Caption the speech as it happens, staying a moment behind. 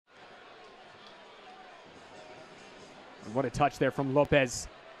And what a touch there from Lopez.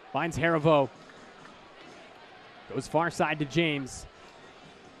 Finds Harivo. Goes far side to James.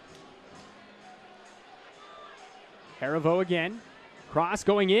 Harivo again. Cross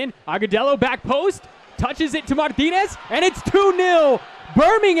going in. Agudelo back post. Touches it to Martinez. And it's 2-0.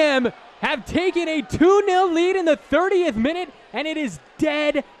 Birmingham have taken a 2-0 lead in the 30th minute. And it is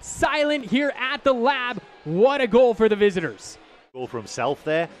dead silent here at the Lab. What a goal for the visitors. Goal for himself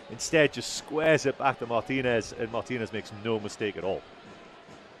there. Instead, just squares it back to Martinez. And Martinez makes no mistake at all.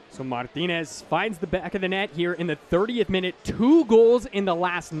 So Martinez finds the back of the net here in the 30th minute. 2 goals in the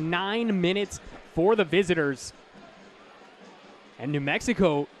last 9 minutes for the visitors. And New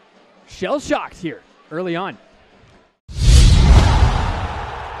Mexico shell-shocked here early on.